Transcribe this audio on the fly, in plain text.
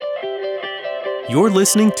You're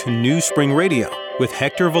listening to New Spring Radio with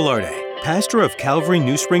Hector Velarde, pastor of Calvary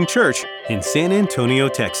New Spring Church in San Antonio,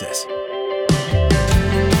 Texas.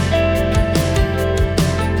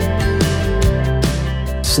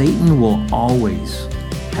 Satan will always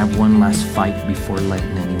have one last fight before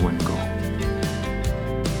letting anyone go.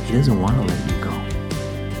 He doesn't want to let you go.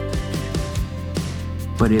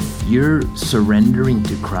 But if you're surrendering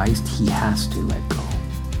to Christ, he has to let go.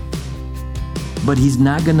 But he's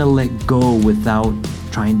not going to let go without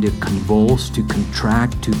trying to convulse, to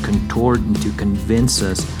contract, to contort, and to convince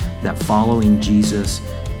us that following Jesus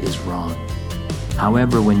is wrong.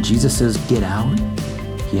 However, when Jesus says get out,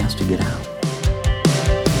 he has to get out.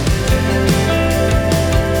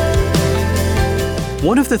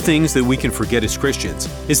 One of the things that we can forget as Christians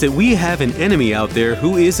is that we have an enemy out there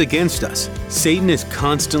who is against us. Satan is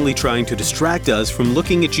constantly trying to distract us from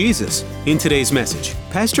looking at Jesus. In today's message,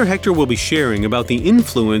 Pastor Hector will be sharing about the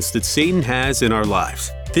influence that Satan has in our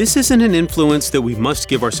lives. This isn't an influence that we must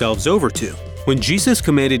give ourselves over to. When Jesus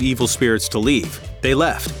commanded evil spirits to leave, they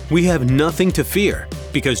left. We have nothing to fear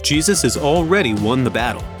because Jesus has already won the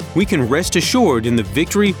battle. We can rest assured in the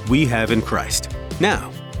victory we have in Christ.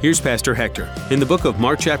 Now, here's Pastor Hector in the book of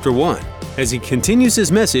Mark chapter 1 as he continues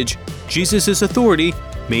his message, Jesus' authority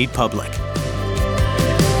made public.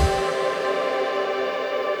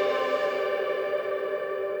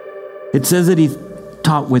 It says that he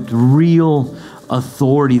taught with real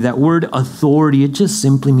authority. That word authority, it just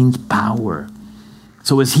simply means power.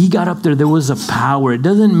 So as he got up there, there was a power. It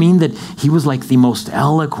doesn't mean that he was like the most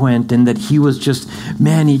eloquent and that he was just,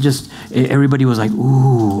 everybody was like,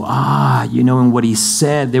 ooh, and what he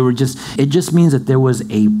said, it just means that there was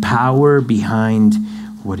a power behind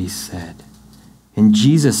what he said. And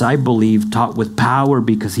Jesus, I believe, taught with power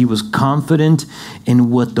because he was confident in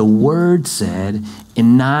what the word said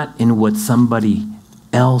and not in what somebody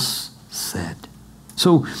else said.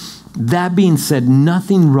 So that being said,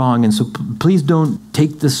 nothing wrong. And so please don't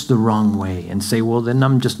take this the wrong way and say, well, then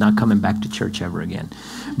I'm just not coming back to church ever again.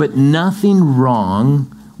 But nothing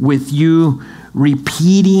wrong with you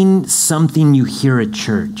repeating something you hear at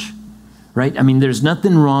church, right? I mean, there's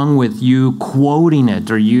nothing wrong with you quoting it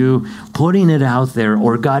or you putting it out there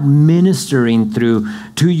or God ministering to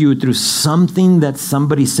you through something that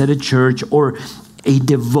somebody said at church or a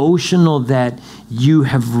devotional that you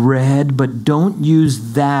have read, but don't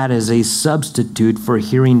use that as a substitute for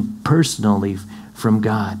hearing personally from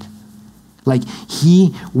God. Like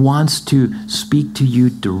he wants to speak to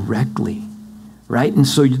you directly, right? And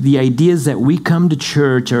so the idea is that we come to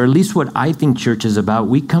church, or at least what I think church is about,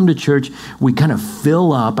 we come to church, we kind of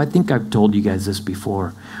fill up. I think I've told you guys this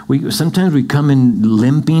before. Sometimes we come in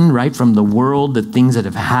limping, right, from the world, the things that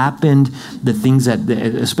have happened, the things that,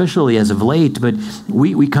 especially as of late, but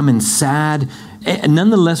we come in sad. And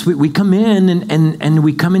nonetheless, we come in and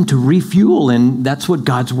we come in to refuel, and that's what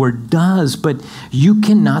God's word does. But you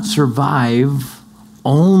cannot survive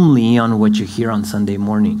only on what you hear on Sunday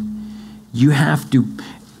morning. You have to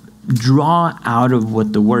draw out of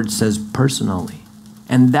what the word says personally.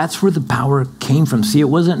 And that's where the power came from. See, it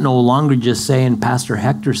wasn't no longer just saying, Pastor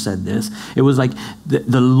Hector said this. It was like,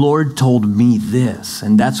 the Lord told me this.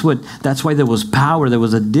 And that's why there was power. There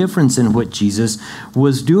was a difference in what Jesus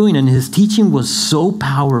was doing. And his teaching was so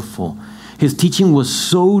powerful. His teaching was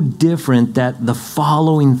so different that the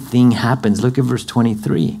following thing happens. Look at verse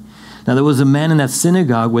 23. Now there was a man in that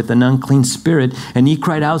synagogue with an unclean spirit, and he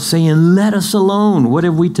cried out, saying, let us alone. What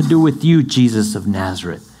have we to do with you, Jesus of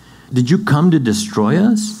Nazareth? Did you come to destroy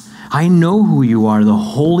us? I know who you are, the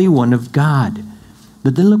Holy One of God.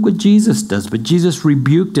 But then look what Jesus does. But Jesus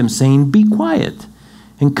rebuked him, saying, be quiet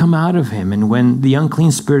and come out of him. And when the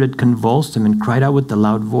unclean spirit had convulsed him and cried out with a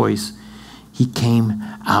loud voice, he came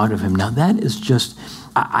out of him. Now that is just,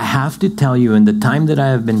 I have to tell you, in the time that I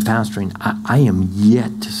have been pastoring, I am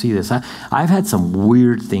yet to see this. I've had some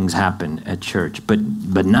weird things happen at church, but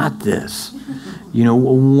not this. You know,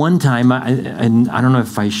 one time, and I don't know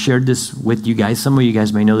if I shared this with you guys. Some of you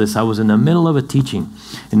guys may know this. I was in the middle of a teaching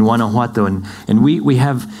in Guanajuato, and we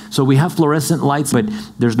have fluorescent lights, but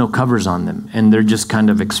there's no covers on them, and they're just kind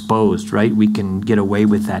of exposed, right? We can get away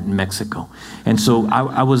with that in Mexico. And so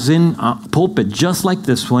I was in a pulpit just like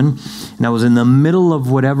this one, and I was in the middle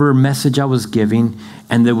of whatever message I was giving,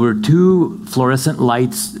 and there were two fluorescent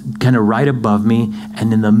lights kind of right above me,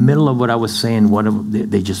 and in the middle of what I was saying,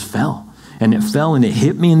 they just fell. And it fell and it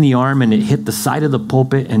hit me in the arm and it hit the side of the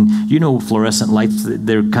pulpit. And you know, fluorescent lights,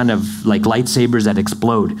 they're kind of like lightsabers that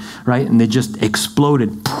explode, right? And they just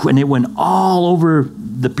exploded and it went all over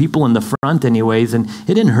the people in the front anyways. And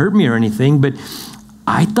it didn't hurt me or anything, but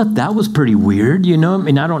I thought that was pretty weird, I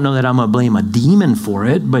mean, I don't know that I'm going to blame a demon for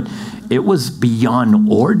it, but it was beyond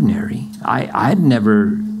ordinary. I'd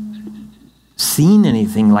never seen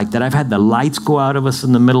anything like that. I've had the lights go out of us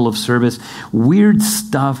in the middle of service. Weird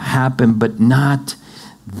stuff happened, but not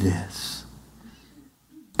this.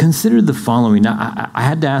 Consider the following. I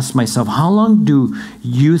had to ask myself, how long do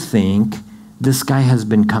you think this guy has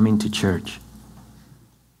been coming to church?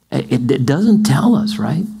 It doesn't tell us,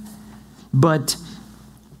 right? But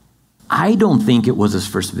I don't think it was his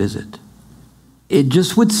first visit. It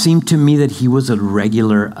just would seem to me that he was a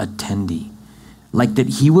regular attendee. Like that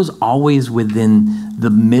he was always within the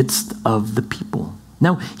midst of the people.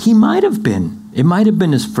 Now, he might have been. It might have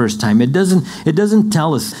been his first time. It doesn't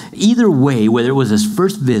tell us either way whether it was his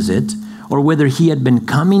first visit or whether he had been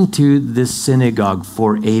coming to this synagogue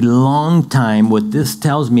for a long time. What this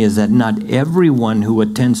tells me is that not everyone who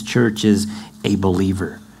attends church is a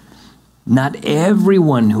believer. Not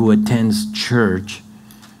everyone who attends church,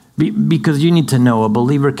 because you need to know a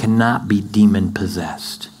believer cannot be demon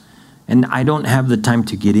possessed. And I don't have the time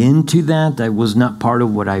to get into that. That was not part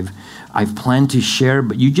of what I've planned to share,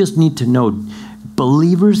 but you just need to know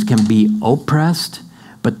believers can be oppressed,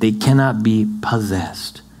 but they cannot be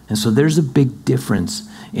possessed. And so there's a big difference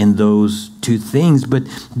in those two things. But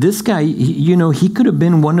this guy, he could have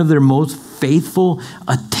been one of their most faithful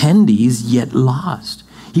attendees, yet lost.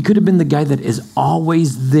 He could have been the guy that is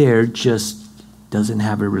always there, just doesn't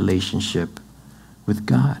have a relationship with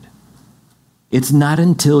God. It's not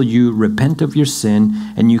until you repent of your sin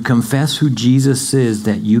and you confess who Jesus is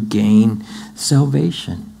that you gain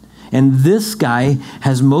salvation. And this guy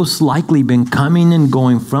has most likely been coming and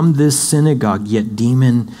going from this synagogue, yet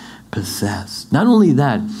demon possessed. Not only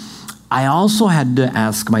that, I also had to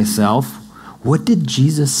ask myself, what did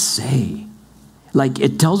Jesus say? Like,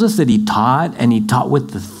 it tells us that he taught, and he taught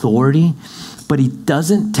with authority, but he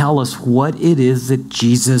doesn't tell us what it is that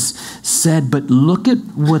Jesus said. But look at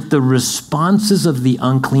what the responses of the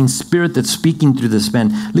unclean spirit that's speaking through this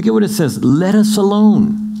man. Look at what it says. Let us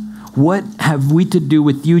alone. What have we to do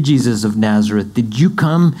with you, Jesus of Nazareth? Did you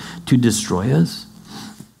come to destroy us?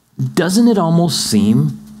 Doesn't it almost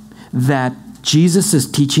seem that Jesus is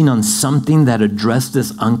teaching on something that addressed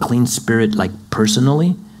this unclean spirit, like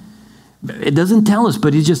personally? It doesn't tell us,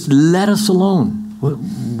 but he just let us alone.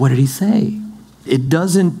 What did he say? It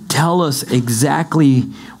doesn't tell us exactly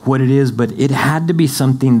what it is, but it had to be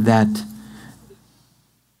something that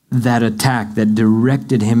attacked, that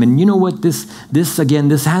directed him. And you know what? This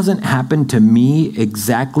hasn't happened to me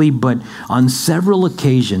exactly, but on several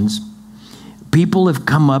occasions, people have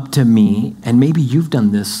come up to me, and maybe you've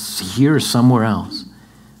done this here or somewhere else,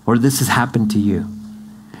 or this has happened to you.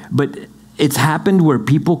 But it's happened where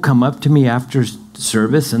people come up to me after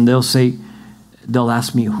service and they'll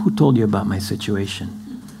ask me, who told you about my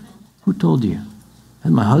situation? Who told you?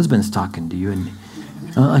 And my husband's talking to you. And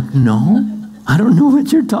I'm like, no, I don't know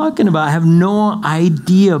what you're talking about. I have no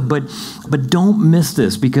idea, but don't miss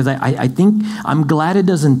this, because I think I'm glad it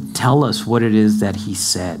doesn't tell us what it is that he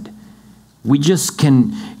said. We just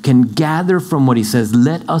can gather from what he says,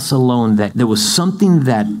 let us alone, that there was something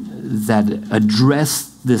that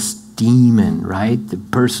addressed this demon, right?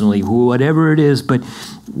 Personally, whatever it is, but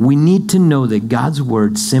we need to know that God's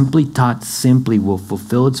word, simply taught simply, will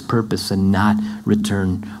fulfill its purpose and not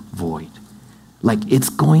return void. Like, it's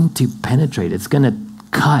going to penetrate, it's going to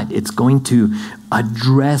cut, it's going to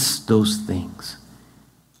address those things.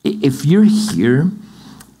 If you're here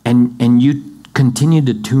and you continue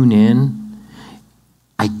to tune in,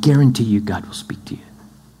 I guarantee you God will speak to you.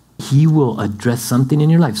 He will address something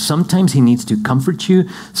in your life. Sometimes he needs to comfort you.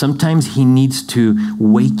 Sometimes he needs to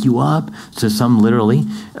wake you up. So some literally.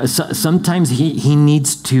 Sometimes he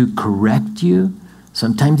needs to correct you.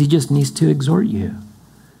 Sometimes he just needs to exhort you.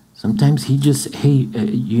 Sometimes he just,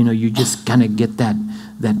 you just kind of get that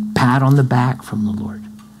pat on the back from the Lord.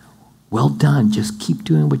 Well done. Just keep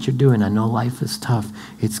doing what you're doing. I know life is tough.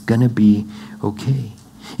 It's going to be okay.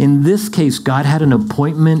 In this case, God had an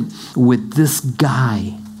appointment with this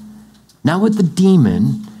guy. Not with the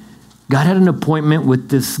demon. God had an appointment with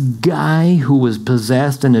this guy who was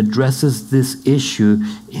possessed and addresses this issue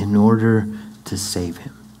in order to save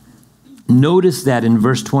him. Notice that in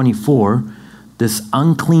verse 24, this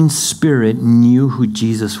unclean spirit knew who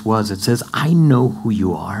Jesus was. It says, I know who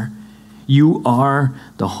you are. You are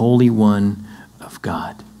the Holy One of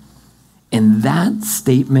God. And that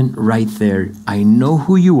statement right there, I know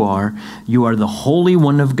who you are the Holy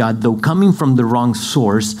One of God, though coming from the wrong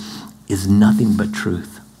source, is nothing but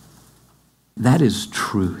truth. That is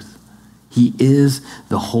truth. He is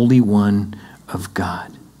the Holy One of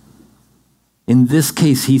God. In this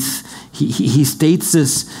case, he states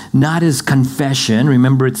this not as confession.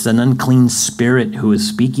 Remember, it's an unclean spirit who is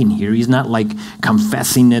speaking here. He's not like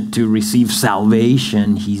confessing it to receive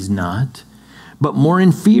salvation. He's not. But more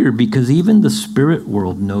in fear, because even the spirit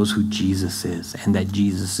world knows who Jesus is and that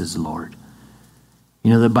Jesus is Lord.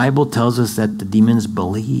 You know, the Bible tells us that the demons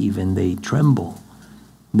believe and they tremble.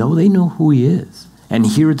 No, they know who he is. And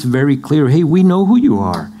here it's very clear, hey, we know who you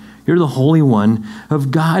are. You're the Holy One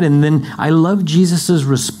of God. And then I love Jesus'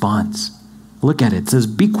 response. Look at it. It says,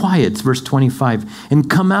 be quiet, verse 25, and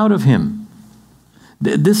come out of him.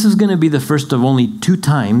 This is going to be the first of only 2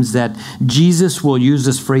 times that Jesus will use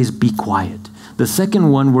this phrase, be quiet. The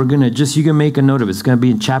second one, you can make a note of it. It's going to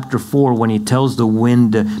be in chapter 4 when he tells the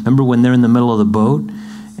wind, remember when they're in the middle of the boat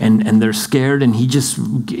and they're scared and he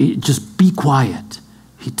just be quiet.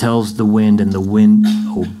 He tells the wind and the wind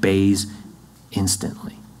obeys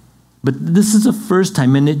instantly. But this is the first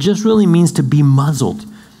time, and it just really means to be muzzled.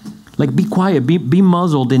 Like be quiet, be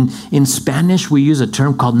muzzled. In Spanish, we use a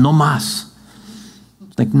term called no más.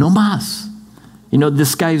 It's like no más. You know,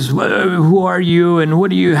 this guy's, who are you and what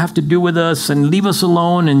do you have to do with us and leave us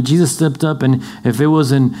alone? And Jesus stepped up, and if it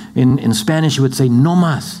was in Spanish, he would say no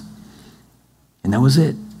más. And that was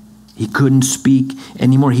it. He couldn't speak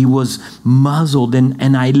anymore. He was muzzled.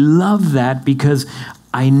 And I love that because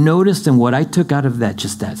I noticed, and what I took out of that,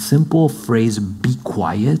 just that simple phrase, be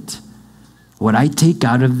quiet, what I take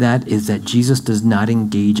out of that is that Jesus does not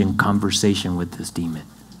engage in conversation with this demon.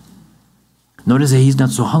 Notice that he's not,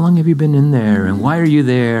 so how long have you been in there? And why are you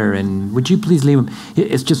there? And would you please leave him?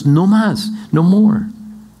 It's just no más, no more.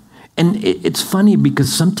 And it's funny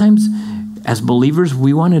because sometimes as believers,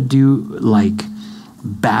 we want to do like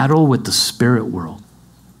battle with the spirit world.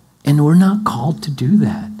 And we're not called to do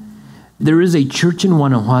that. There is a church in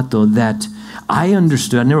Guanajuato that I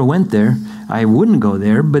understood. I never went there. I wouldn't go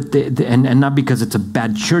there, but and not because it's a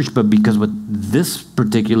bad church, but because what this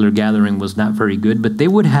particular gathering was not very good. But they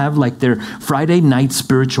would have like their Friday night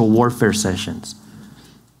spiritual warfare sessions.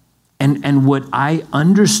 And what I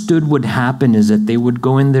understood would happen is that they would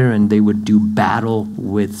go in there and they would do battle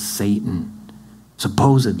with Satan.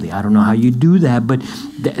 Supposedly. I don't know how you do that, but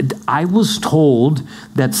I was told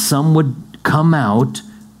that some would come out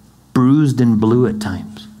bruised and blue at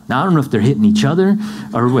times. Now, I don't know if they're hitting each other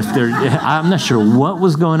or if I'm not sure what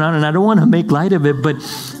was going on, and I don't want to make light of it, but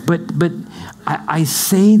I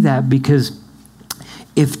say that because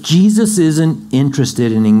if Jesus isn't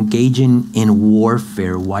interested in engaging in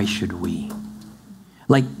warfare, why should we?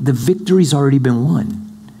 Like, the victory's already been won.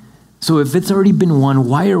 So if it's already been won,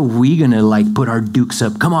 why are we going to like put our dukes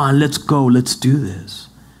up? Come on, let's go, let's do this.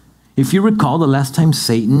 If you recall the last time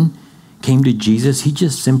Satan came to Jesus, he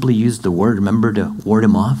just simply used the word, remember, to ward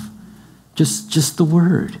him off? Just the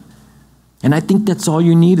word. And I think that's all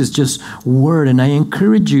you need is just word. And I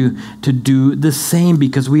encourage you to do the same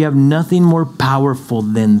because we have nothing more powerful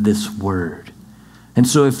than this word. And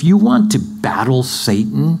so if you want to battle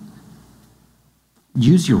Satan,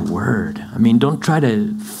 use your word. I mean, don't try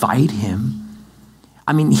to fight him.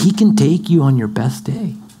 I mean, he can take you on your best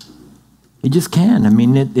day. He just can. I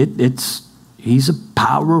mean, he's a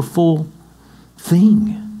powerful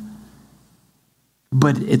thing.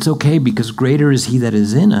 But it's okay because greater is he that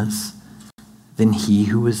is in us than he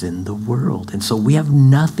who is in the world. And so we have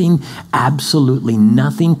nothing, absolutely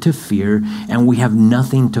nothing to fear, and we have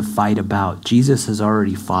nothing to fight about. Jesus has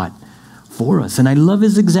already fought for us. And I love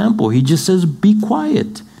his example. He just says, be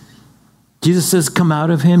quiet. Jesus says, come out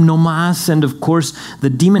of him, no más. And of course, the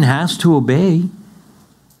demon has to obey.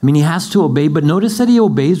 I mean, he has to obey, but notice that he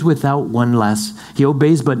obeys he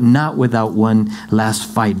obeys, but not without one last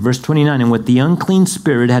fight. Verse 29, and with the unclean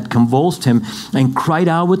spirit had convulsed him and cried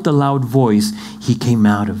out with a loud voice, he came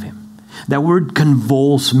out of him. That word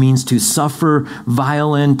convulse means to suffer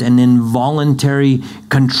violent and involuntary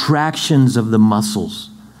contractions of the muscles.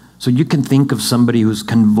 So you can think of somebody who's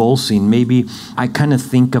convulsing. Maybe I kind of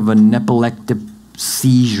think of an epileptic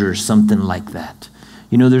seizure, something like that.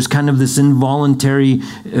 You know, there's kind of this involuntary,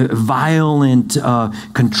 violent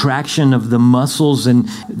contraction of the muscles, and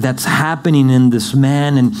that's happening in this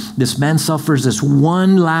man. And this man suffers this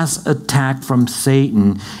one last attack from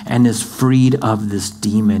Satan and is freed of this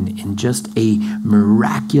demon in just a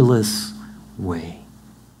miraculous way.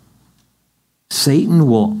 Satan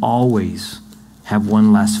will always have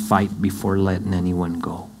one last fight before letting anyone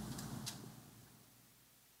go.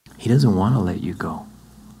 He doesn't want to let you go.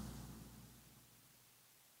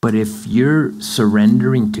 But if you're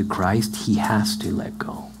surrendering to Christ, he has to let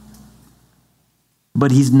go. But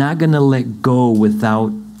he's not going to let go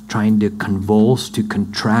without trying to convulse, to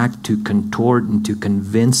contract, to contort, and to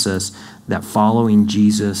convince us that following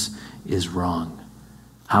Jesus is wrong.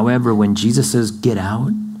 However, when Jesus says get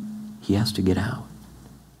out, he has to get out.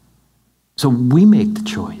 So we make the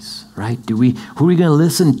choice, right? Who are we going to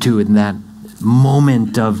listen to in that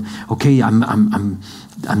moment of, okay,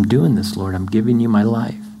 I'm doing this, Lord. I'm giving you my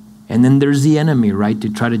life. And then there's the enemy, right,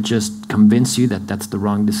 to try to just convince you that that's the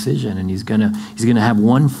wrong decision, and he's gonna have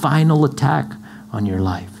one final attack on your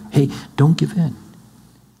life. Hey, don't give in.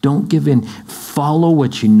 Don't give in. Follow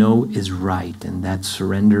what you know is right, and that's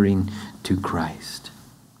surrendering to Christ.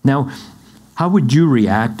 Now, how would you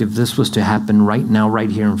react if this was to happen right now, right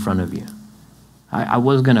here in front of you? I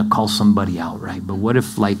was going to call somebody out, right? But what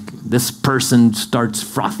if, like, this person starts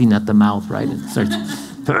frothing at the mouth, right? And starts,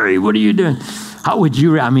 hey, what are you doing? How would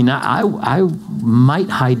you react? I mean, I might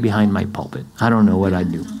hide behind my pulpit. I don't know what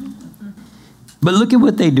I'd do. But look at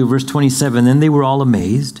what they do. Verse 27, then they were all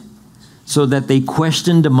amazed, so that they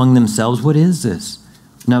questioned among themselves, what is this?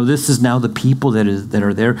 Now, this is now the people that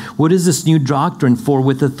are there. What is this new doctrine? For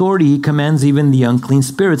with authority he commands even the unclean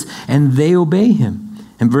spirits, and they obey him.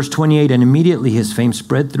 And verse 28, and immediately his fame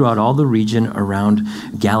spread throughout all the region around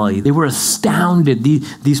Galilee. They were astounded.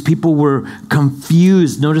 These people were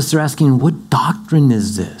confused. Notice they're asking, what doctrine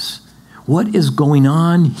is this? What is going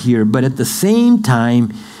on here? But at the same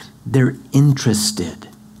time, they're interested.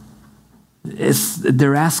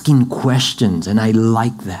 They're asking questions, and I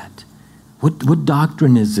like that. What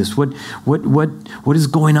doctrine is this? What is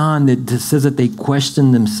going on that says that they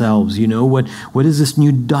question themselves? You know, what is this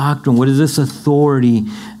new doctrine? What is this authority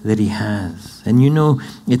that he has? And you know,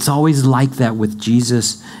 it's always like that with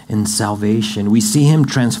Jesus and salvation. We see him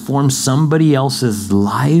transform somebody else's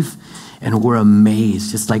life, and we're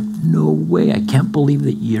amazed. It's like, no way, I can't believe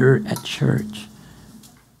that you're at church.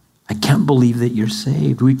 I can't believe that you're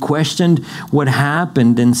saved. We questioned what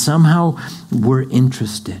happened, and somehow we're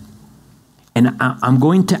interested. And I'm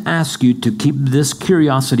going to ask you to keep this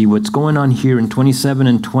curiosity, what's going on here in 27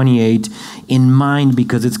 and 28, in mind,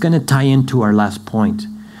 because it's going to tie into our last point.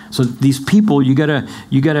 So these people, you gotta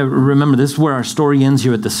remember, this is where our story ends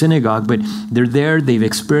here at the synagogue, but they're there, they've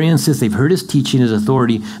experienced this, they've heard his teaching, his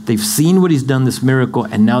authority, they've seen what he's done, this miracle,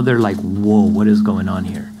 and now they're like, whoa, what is going on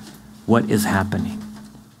here? What is happening?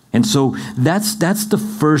 And so that's the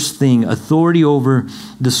first thing, authority over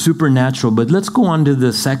the supernatural. But let's go on to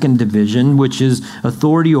the second division, which is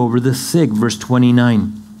authority over the sick. Verse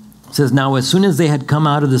 29 says, now as soon as they had come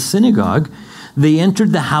out of the synagogue, they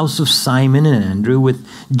entered the house of Simon and Andrew with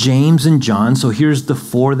James and John. So here's the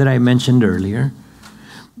four that I mentioned earlier.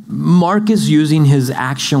 Mark is using his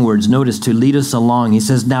action words, notice, to lead us along. He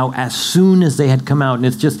says, now, as soon as they had come out, and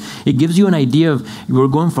it gives you an idea of, we're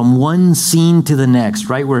going from one scene to the next,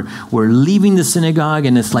 right? We're leaving the synagogue,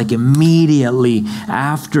 and it's like immediately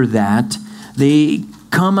after that, they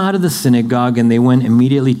come out of the synagogue, and they went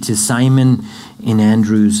immediately to Simon and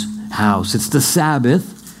Andrew's house. It's the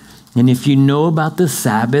Sabbath, and if you know about the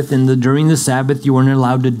Sabbath, during the Sabbath, you weren't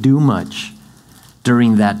allowed to do much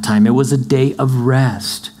during that time. It was a day of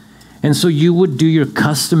rest. And so you would do your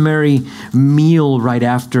customary meal right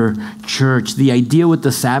after church. The idea with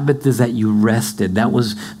the Sabbath is that you rested. That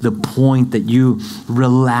was the point, that you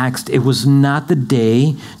relaxed. It was not the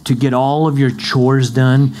day to get all of your chores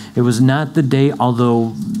done. It was not the day,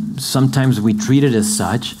 although sometimes we treat it as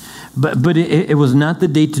such, but it was not the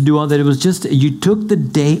day to do all that. It was just, you took the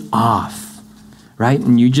day off, right?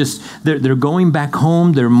 And they're going back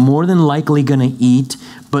home. They're more than likely going to eat.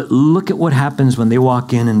 But look at what happens when they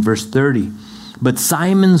walk in verse 30. But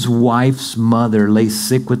Simon's wife's mother lay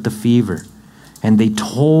sick with the fever, and they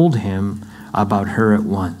told him about her at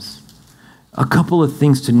once. A couple of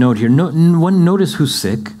things to note here. Notice who's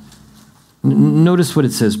sick. Notice what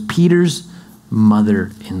it says, Peter's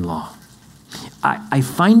mother-in-law. I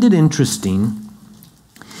find it interesting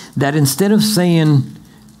that instead of saying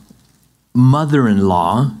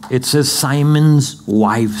mother-in-law, it says Simon's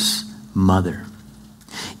wife's mother.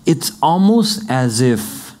 It's almost as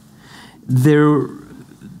if Luke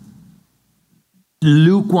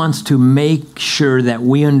wants to make sure that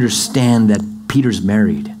we understand that Peter's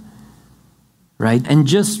married, right? And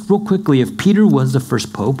just real quickly, if Peter was the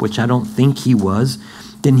first pope, which I don't think he was,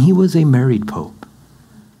 then he was a married pope.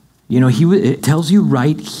 You know, it tells you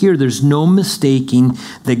right here, there's no mistaking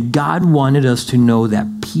that God wanted us to know that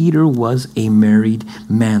Peter was a married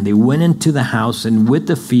man. They went into the house, and with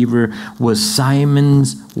the fever was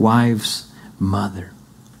Simon's wife's mother.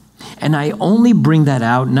 And I only bring that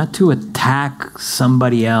out not to attack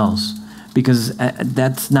somebody else, because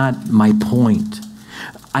that's not my point.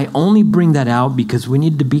 I only bring that out because we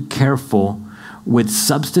need to be careful with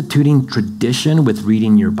substituting tradition with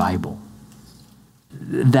reading your Bible.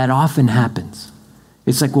 That often happens.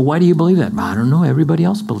 It's like, well, why do you believe that? I don't know. Everybody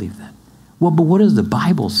else believed that. Well, but what does the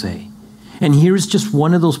Bible say? And here's just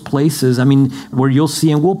one of those places, where you'll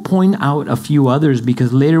see, and we'll point out a few others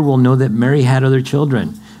because later we'll know that Mary had other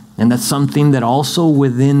children. And that's something that also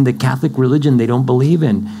within the Catholic religion they don't believe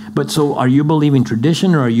in. But so are you believing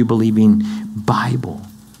tradition or are you believing Bible?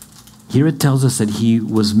 Here it tells us that he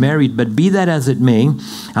was married, but be that as it may,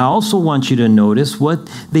 I also want you to notice what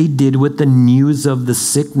they did with the news of the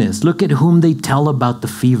sickness. Look at whom they tell about the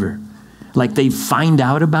fever. Like they find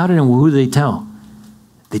out about it, and who do they tell?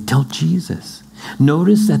 They tell Jesus.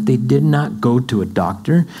 Notice that they did not go to a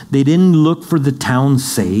doctor. They didn't look for the town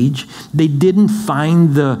sage. They didn't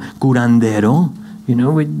find the curandero,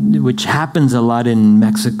 which happens a lot in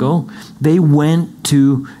Mexico. They went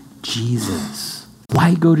to Jesus.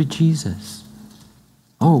 Why go to Jesus?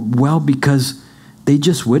 Oh, well, because they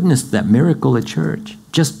just witnessed that miracle at church.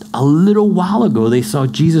 Just a little while ago, they saw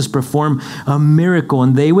Jesus perform a miracle,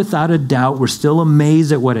 and they, without a doubt, were still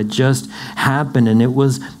amazed at what had just happened, and it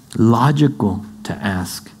was logical to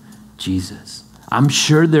ask Jesus. I'm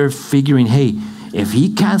sure they're figuring, hey, if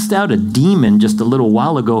he cast out a demon just a little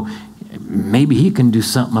while ago, maybe he can do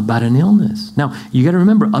something about an illness. Now, you got to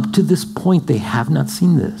remember, up to this point, they have not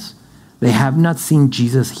seen this. They have not seen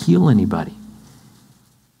Jesus heal anybody.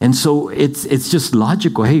 And so it's just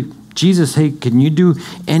logical. Hey, Jesus, hey, can you do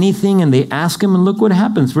anything? And they ask him, and look what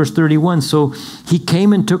happens. Verse 31, so he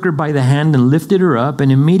came and took her by the hand and lifted her up,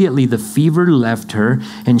 and immediately the fever left her,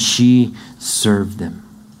 and she served them.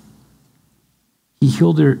 He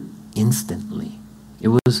healed her instantly. It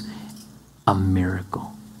was a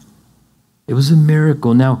miracle. It was a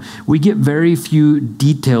miracle. Now, we get very few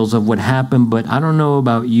details of what happened, but I don't know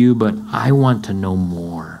about you, but I want to know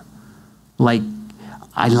more.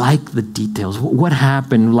 I like the details. What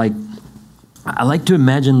happened? I like to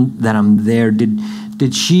imagine that I'm there.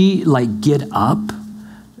 Did she get up,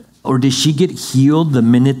 or did she get healed the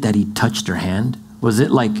minute that he touched her hand? Was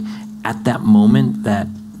it at that moment that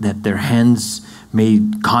their hands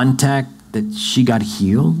made contact that she got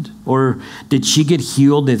healed? Or did she get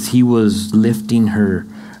healed as he was lifting her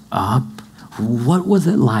up? What was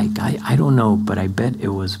it like? I don't know, but I bet it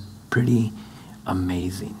was pretty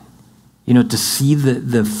amazing. To see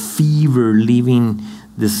the fever leaving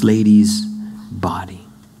this lady's body.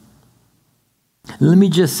 Let me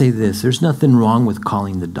just say this. There's nothing wrong with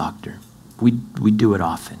calling the doctor. We do it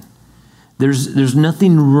often. There's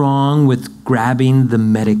nothing wrong with grabbing the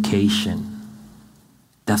medication.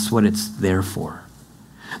 That's what it's there for.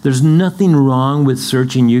 There's nothing wrong with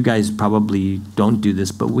searching. You guys probably don't do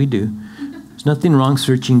this, but we do. There's nothing wrong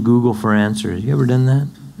searching Google for answers. You ever done that?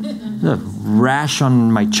 A rash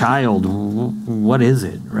on my child. What is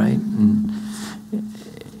it, right?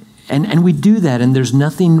 And we do that, and there's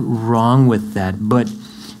nothing wrong with that. But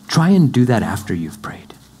try and do that after you've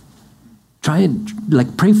prayed. Try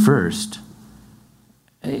and pray first,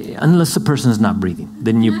 unless the person is not breathing.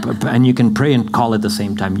 Then you can pray and call at the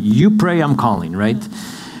same time. You pray, I'm calling, right?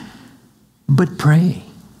 But pray.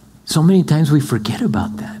 So many times we forget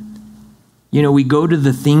about that. We go to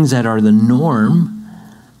the things that are the norm.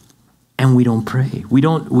 And we don't pray. We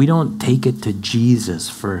don't take it to Jesus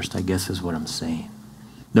first, I guess is what I'm saying.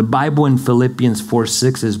 The Bible in Philippians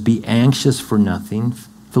 4:6 says, be anxious for nothing.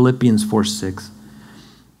 Philippians 4:6.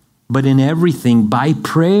 But in everything, by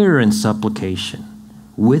prayer and supplication,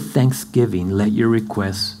 with thanksgiving, let your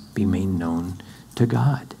requests be made known to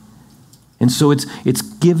God. And so it's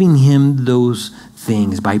giving him those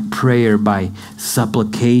things by prayer, by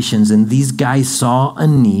supplications. And these guys saw a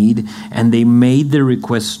need and they made their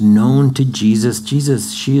requests known to Jesus.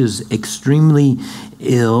 Jesus, she is extremely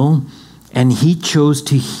ill, and he chose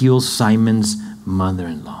to heal Simon's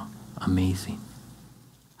mother-in-law. Amazing.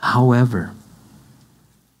 However,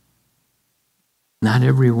 not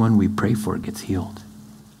everyone we pray for gets healed,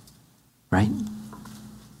 right?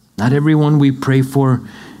 Not everyone we pray for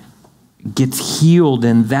gets healed,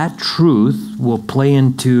 and that truth will play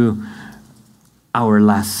into our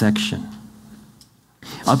last section.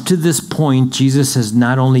 Up to this point, Jesus has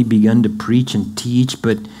not only begun to preach and teach,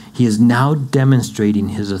 but he is now demonstrating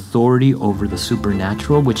his authority over the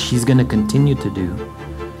supernatural, which he's going to continue to do,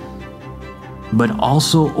 but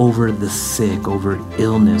also over the sick, over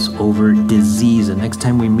illness, over disease. The next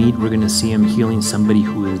time we meet, we're going to see him healing somebody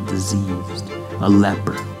who is diseased, a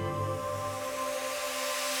leper.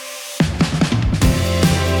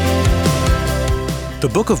 The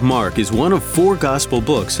book of Mark is one of 4 gospel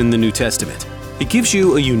books in the New Testament. It gives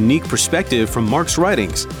you a unique perspective from Mark's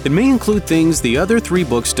writings that may include things the other 3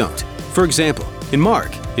 books don't. For example, in Mark,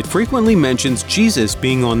 it frequently mentions Jesus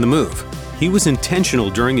being on the move. He was intentional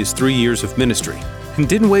during his 3 years of ministry and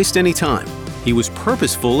didn't waste any time. He was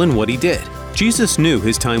purposeful in what he did. Jesus knew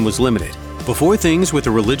his time was limited, before things with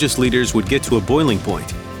the religious leaders would get to a boiling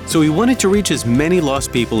point. So he wanted to reach as many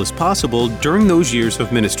lost people as possible during those years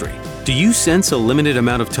of ministry. Do you sense a limited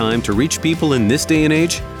amount of time to reach people in this day and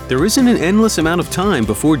age? There isn't an endless amount of time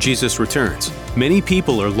before Jesus returns. Many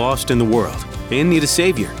people are lost in the world and need a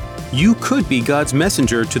Savior. You could be God's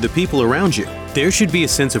messenger to the people around you. There should be a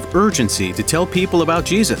sense of urgency to tell people about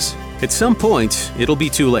Jesus. At some point, it'll be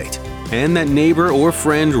too late, and that neighbor or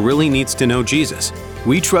friend really needs to know Jesus.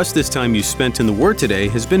 We trust this time you spent in the Word today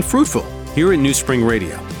has been fruitful here at New Spring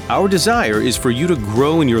Radio. Our desire is for you to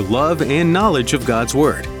grow in your love and knowledge of God's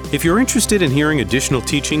Word. If you're interested in hearing additional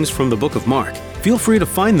teachings from the book of Mark, feel free to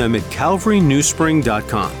find them at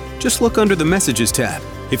calvarynewspring.com. Just look under the Messages tab.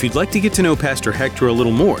 If you'd like to get to know Pastor Hector a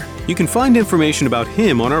little more, you can find information about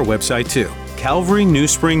him on our website too,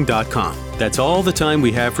 calvarynewspring.com. That's all the time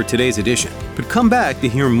we have for today's edition. But come back to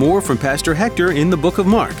hear more from Pastor Hector in the book of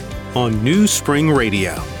Mark on New Spring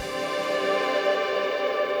Radio.